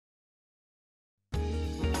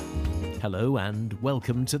Hello and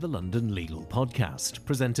welcome to the London Legal Podcast,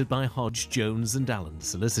 presented by Hodge, Jones and Allen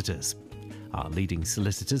Solicitors. Our leading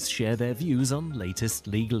solicitors share their views on latest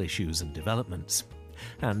legal issues and developments,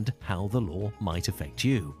 and how the law might affect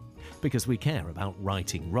you, because we care about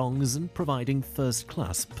righting wrongs and providing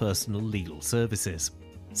first-class personal legal services.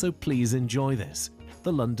 So please enjoy this,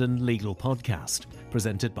 the London Legal Podcast,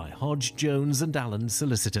 presented by Hodge, Jones and Allen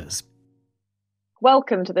Solicitors.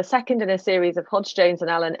 Welcome to the second in a series of Hodge, Jones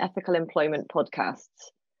and Allen Ethical Employment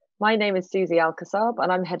podcasts. My name is Susie Al-Qassab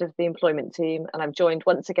and I'm head of the employment team, and I'm joined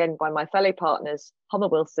once again by my fellow partners, Homa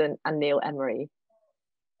Wilson and Neil Emery.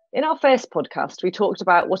 In our first podcast, we talked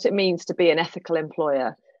about what it means to be an ethical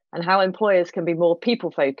employer and how employers can be more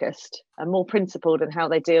people-focused and more principled in how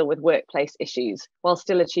they deal with workplace issues while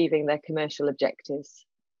still achieving their commercial objectives.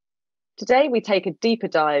 Today, we take a deeper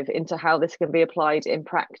dive into how this can be applied in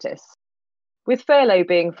practice. With furlough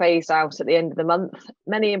being phased out at the end of the month,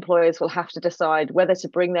 many employers will have to decide whether to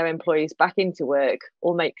bring their employees back into work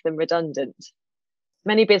or make them redundant.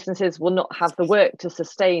 Many businesses will not have the work to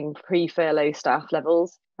sustain pre-furlough staff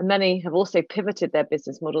levels, and many have also pivoted their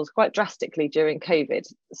business models quite drastically during COVID,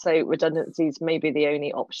 so redundancies may be the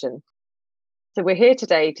only option. So we're here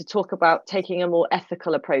today to talk about taking a more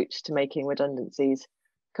ethical approach to making redundancies,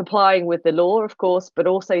 complying with the law, of course, but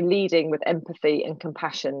also leading with empathy and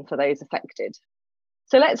compassion for those affected.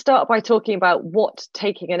 So let's start by talking about what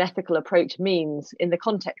taking an ethical approach means in the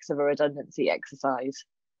context of a redundancy exercise.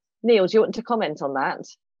 Neil, do you want to comment on that?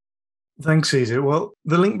 Thanks, Susie. Well,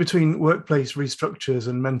 the link between workplace restructures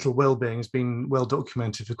and mental well-being has been well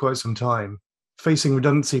documented for quite some time. Facing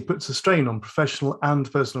redundancy puts a strain on professional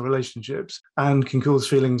and personal relationships and can cause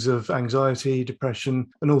feelings of anxiety, depression,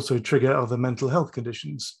 and also trigger other mental health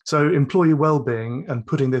conditions. So employee well-being and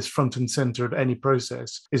putting this front and centre of any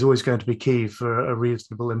process is always going to be key for a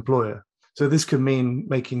reasonable employer. So this could mean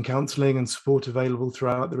making counselling and support available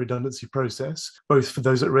throughout the redundancy process, both for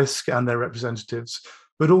those at risk and their representatives,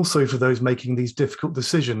 but also for those making these difficult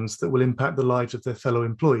decisions that will impact the lives of their fellow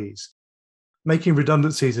employees. Making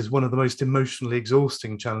redundancies is one of the most emotionally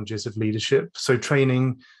exhausting challenges of leadership, so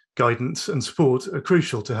training, guidance and support are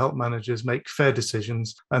crucial to help managers make fair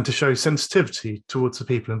decisions and to show sensitivity towards the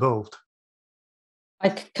people involved. I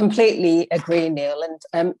completely agree, Neil,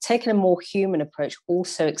 and taking a more human approach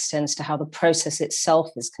also extends to how the process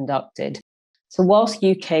itself is conducted. So whilst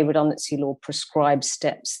UK redundancy law prescribes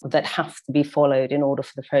steps that have to be followed in order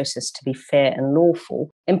for the process to be fair and lawful,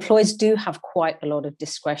 employers do have quite a lot of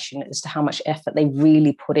discretion as to how much effort they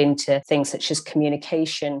really put into things such as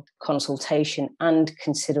communication, consultation, and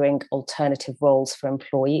considering alternative roles for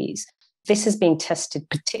employees. This is being tested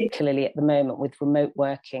particularly at the moment with remote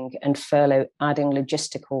working and furlough adding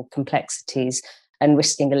logistical complexities and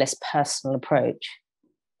risking a less personal approach.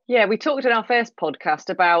 Yeah, we talked in our first podcast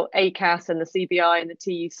about ACAS and the CBI and the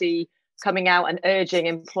TUC coming out and urging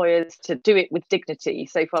employers to do it with dignity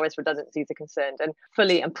so far as redundancies are concerned and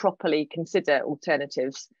fully and properly consider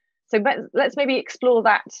alternatives. So let's maybe explore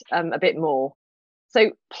that a bit more.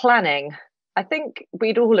 So planning. I think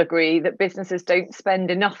we'd all agree that businesses don't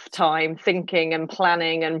spend enough time thinking and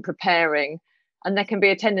planning and preparing, and there can be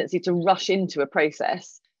a tendency to rush into a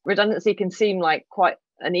process. Redundancy can seem like quite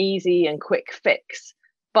an easy and quick fix,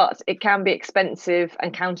 but it can be expensive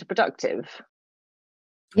and counterproductive.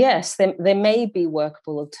 Yes, there may be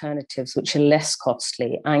workable alternatives which are less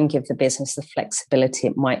costly and give the business the flexibility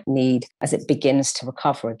it might need as it begins to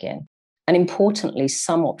recover again. And importantly,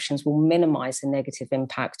 some options will minimise the negative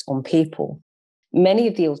impact on people. Many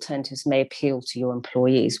of the alternatives may appeal to your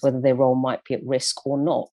employees, whether their role might be at risk or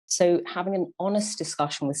not. So having an honest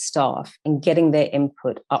discussion with staff and getting their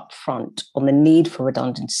input up front on the need for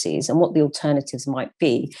redundancies and what the alternatives might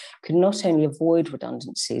be could not only avoid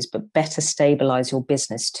redundancies, but better stabilise your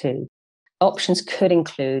business too. Options could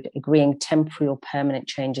include agreeing temporary or permanent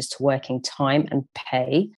changes to working time and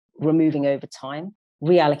pay, removing overtime,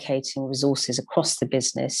 reallocating resources across the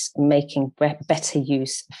business, and making better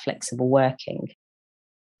use of flexible working.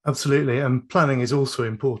 Absolutely. And planning is also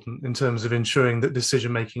important in terms of ensuring that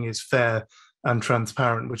decision-making is fair and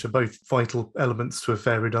transparent, which are both vital elements to a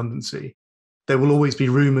fair redundancy. There will always be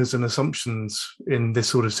rumours and assumptions in this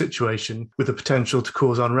sort of situation with the potential to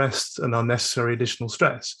cause unrest and unnecessary additional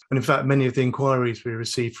stress. And in fact, many of the inquiries we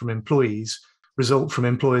receive from employees result from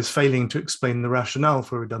employers failing to explain the rationale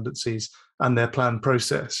for redundancies and their planned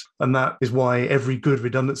process. And that is why every good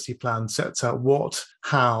redundancy plan sets out what,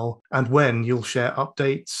 how, and when you'll share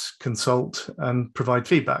updates, consult, and provide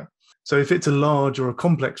feedback. So if it's a large or a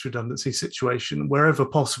complex redundancy situation, wherever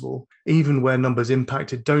possible, even where numbers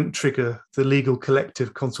impacted don't trigger the legal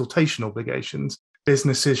collective consultation obligations,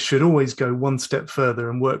 businesses should always go one step further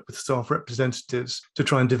and work with staff representatives to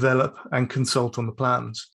try and develop and consult on the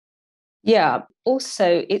plans. Yeah.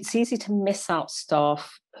 Also, it's easy to miss out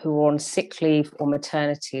staff who are on sick leave or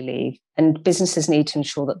maternity leave, and businesses need to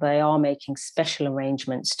ensure that they are making special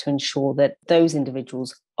arrangements to ensure that those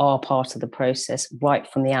individuals are part of the process right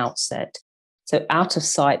from the outset. So out of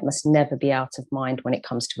sight must never be out of mind when it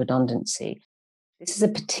comes to redundancy. This is a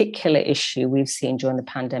particular issue we've seen during the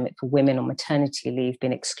pandemic for women on maternity leave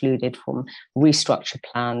being excluded from restructure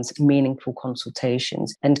plans, meaningful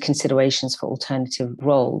consultations, and considerations for alternative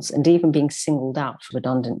roles, and even being singled out for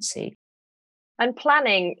redundancy. And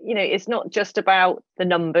planning, is not just about the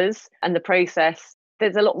numbers and the process.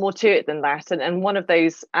 There's a lot more to it than that. And one of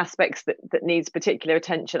those aspects that needs particular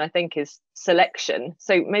attention, I think, is selection.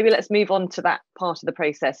 So maybe let's move on to that part of the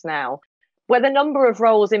process now. Where the number of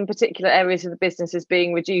roles in particular areas of the business is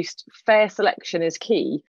being reduced, fair selection is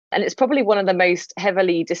key. And it's probably one of the most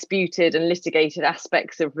heavily disputed and litigated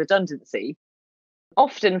aspects of redundancy.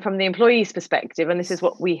 Often from the employee's perspective, and this is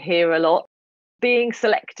what we hear a lot, being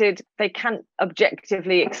selected, they can't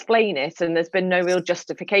objectively explain it, and there's been no real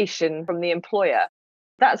justification from the employer.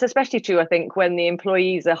 That's especially true, I think, when the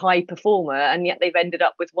employee is a high performer and yet they've ended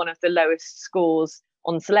up with one of the lowest scores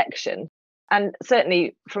on selection. And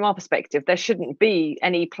certainly from our perspective, there shouldn't be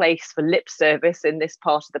any place for lip service in this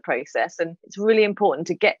part of the process. And it's really important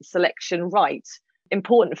to get selection right.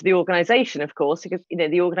 Important for the organisation, of course, because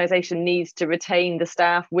the organisation needs to retain the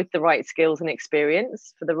staff with the right skills and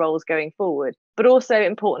experience for the roles going forward. But also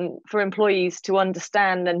important for employees to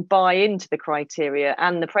understand and buy into the criteria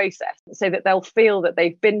and the process so that they'll feel that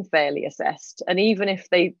they've been fairly assessed. And even if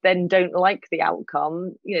they then don't like the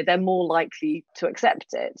outcome, they're more likely to accept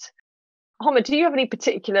it. Homa, do you have any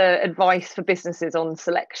particular advice for businesses on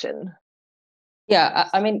selection? Yeah,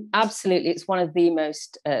 I mean, absolutely. It's one of the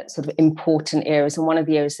most sort of important areas, and one of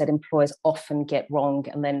the areas that employers often get wrong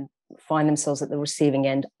and then find themselves at the receiving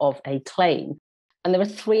end of a claim. And there are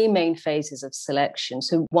three main phases of selection.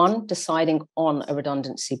 So 1, deciding on a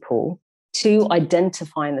redundancy pool. 2,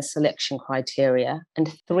 identifying the selection criteria.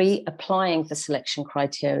 And 3, applying the selection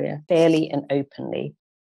criteria fairly and openly.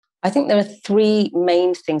 I think there are 3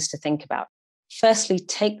 main things to think about. Firstly,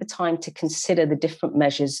 take the time to consider the different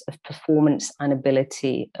measures of performance and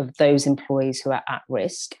ability of those employees who are at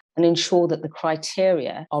risk and ensure that the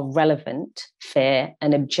criteria are relevant, fair,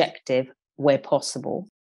 and objective where possible.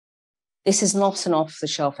 This is not an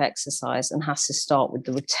off-the-shelf exercise and has to start with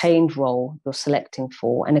the retained role you're selecting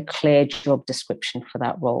for and a clear job description for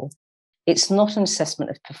that role. It's not an assessment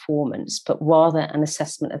of performance, but rather an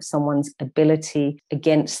assessment of someone's ability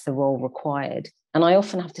against the role required. And I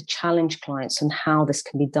often have to challenge clients on how this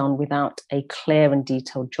can be done without a clear and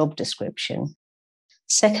detailed job description.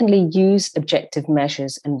 Secondly, use objective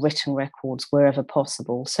measures and written records wherever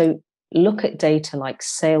possible. So look at data like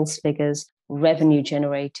sales figures, revenue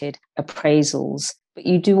generated, appraisals, but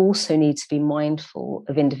you do also need to be mindful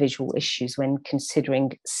of individual issues when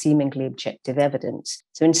considering seemingly objective evidence.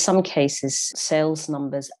 So in some cases, sales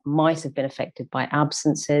numbers might have been affected by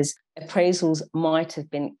absences, appraisals might have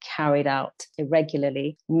been carried out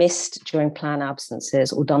irregularly, missed during planned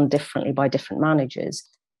absences, or done differently by different managers.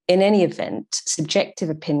 In any event, subjective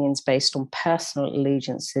opinions based on personal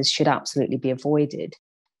allegiances should absolutely be avoided.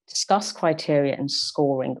 Discuss criteria and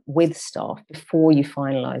scoring with staff before you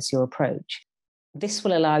finalise your approach. This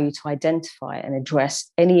will allow you to identify and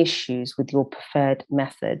address any issues with your preferred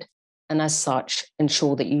method, and as such,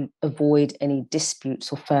 ensure that you avoid any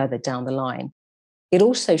disputes or further down the line. It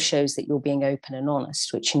also shows that you're being open and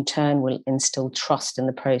honest, which in turn will instill trust in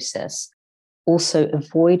the process. Also,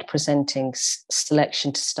 avoid presenting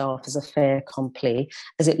selection to staff as a fait accompli,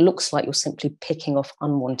 as it looks like you're simply picking off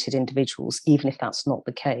unwanted individuals, even if that's not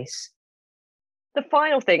the case. The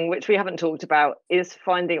final thing, which we haven't talked about, is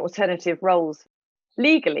finding alternative roles.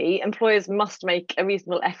 Legally, employers must make a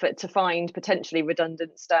reasonable effort to find potentially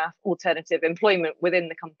redundant staff alternative employment within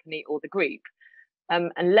the company or the group.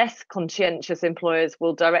 And less conscientious employers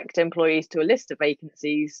will direct employees to a list of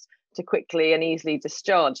vacancies to quickly and easily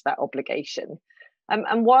discharge that obligation.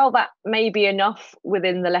 And while that may be enough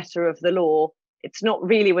within the letter of the law, it's not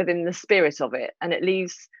really within the spirit of it, and it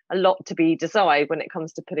leaves a lot to be desired when it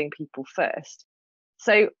comes to putting people first.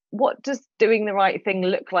 So what does doing the right thing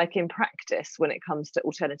look like in practice when it comes to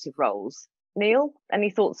alternative roles? Neil, any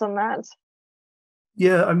thoughts on that?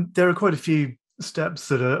 Yeah, there are quite a few steps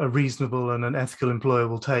that a reasonable and an ethical employer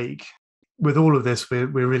will take. With all of this, we're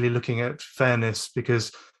really looking at fairness,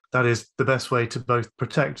 because that is the best way to both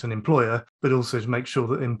protect an employer, but also to make sure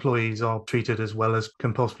that employees are treated as well as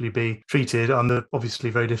can possibly be treated under obviously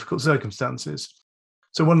very difficult circumstances.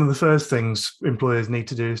 So one of the first things employers need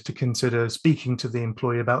to do is to consider speaking to the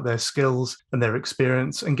employee about their skills and their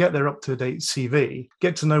experience and get their up-to-date CV,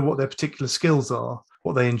 get to know what their particular skills are,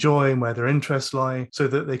 what they enjoy and where their interests lie, so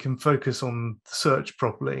that they can focus on the search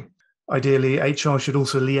properly. Ideally, HR should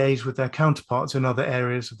also liaise with their counterparts in other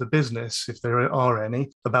areas of the business, if there are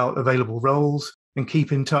any, about available roles, and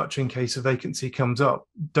keep in touch in case a vacancy comes up.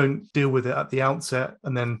 Don't deal with it at the outset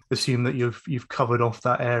and then assume that you've covered off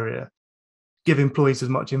that area. Give employees as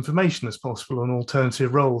much information as possible on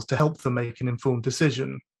alternative roles to help them make an informed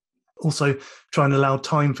decision. Also, try and allow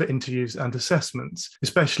time for interviews and assessments,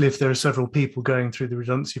 especially if there are several people going through the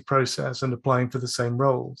redundancy process and applying for the same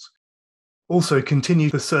roles. Also, continue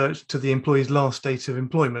the search to the employee's last date of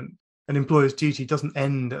employment. An employer's duty doesn't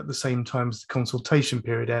end at the same time as the consultation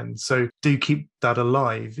period ends, so do keep that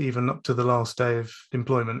alive, even up to the last day of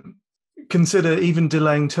employment. Consider even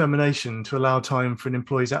delaying termination to allow time for an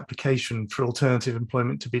employee's application for alternative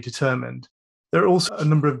employment to be determined. There are also a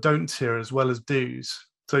number of don'ts here as well as do's.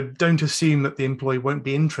 So don't assume that the employee won't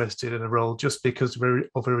be interested in a role just because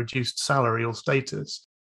of a reduced salary or status.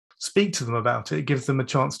 Speak to them about it, give them a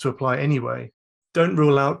chance to apply anyway. Don't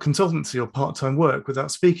rule out consultancy or part-time work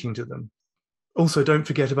without speaking to them. Also, don't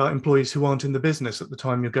forget about employees who aren't in the business at the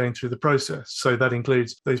time you're going through the process. So that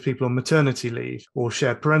includes those people on maternity leave or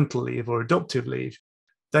shared parental leave or adoptive leave.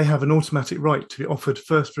 They have an automatic right to be offered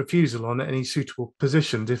first refusal on any suitable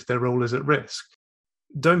positions if their role is at risk.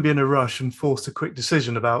 Don't be in a rush and force a quick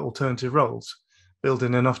decision about alternative roles. Build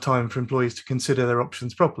in enough time for employees to consider their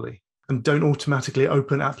options properly. And don't automatically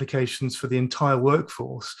open applications for the entire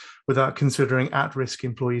workforce without considering at-risk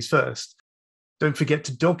employees first. Don't forget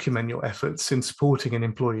to document your efforts in supporting an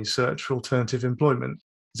employee's search for alternative employment.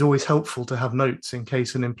 It's always helpful to have notes in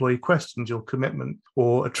case an employee questions your commitment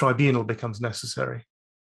or a tribunal becomes necessary.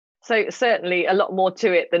 So certainly a lot more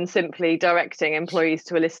to it than simply directing employees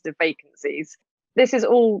to a list of vacancies. This is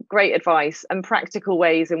all great advice and practical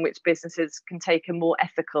ways in which businesses can take a more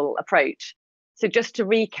ethical approach. So just to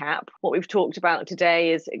recap, what we've talked about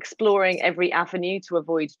today is exploring every avenue to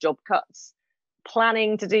avoid job cuts,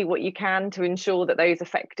 planning to do what you can to ensure that those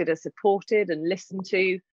affected are supported and listened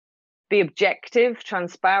to, be objective,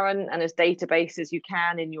 transparent, and as data-based as you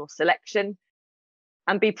can in your selection,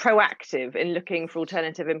 and be proactive in looking for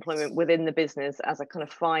alternative employment within the business as a kind of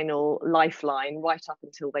final lifeline right up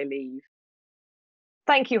until they leave.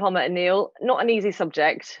 Thank you, Homa and Neil. Not an easy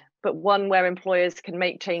subject, but one where employers can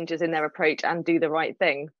make changes in their approach and do the right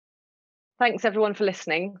thing. Thanks everyone for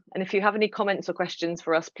listening. And if you have any comments or questions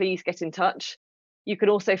for us, please get in touch. You can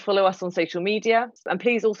also follow us on social media, and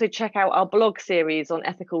please also check out our blog series on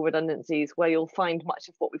ethical redundancies, where you'll find much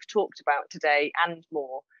of what we've talked about today and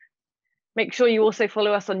more. Make sure you also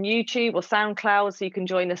follow us on YouTube or SoundCloud so you can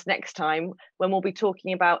join us next time when we'll be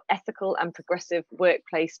talking about ethical and progressive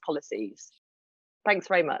workplace policies. Thanks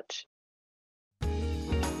very much.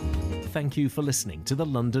 Thank you for listening to the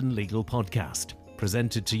London Legal Podcast,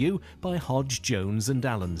 presented to you by Hodge, Jones and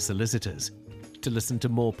Allen Solicitors. To listen to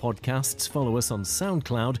more podcasts, follow us on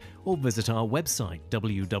SoundCloud or visit our website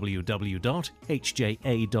www.hja.net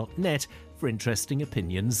for interesting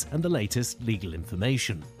opinions and the latest legal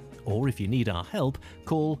information. Or if you need our help,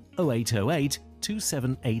 call 0808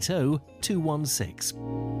 2780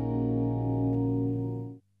 216.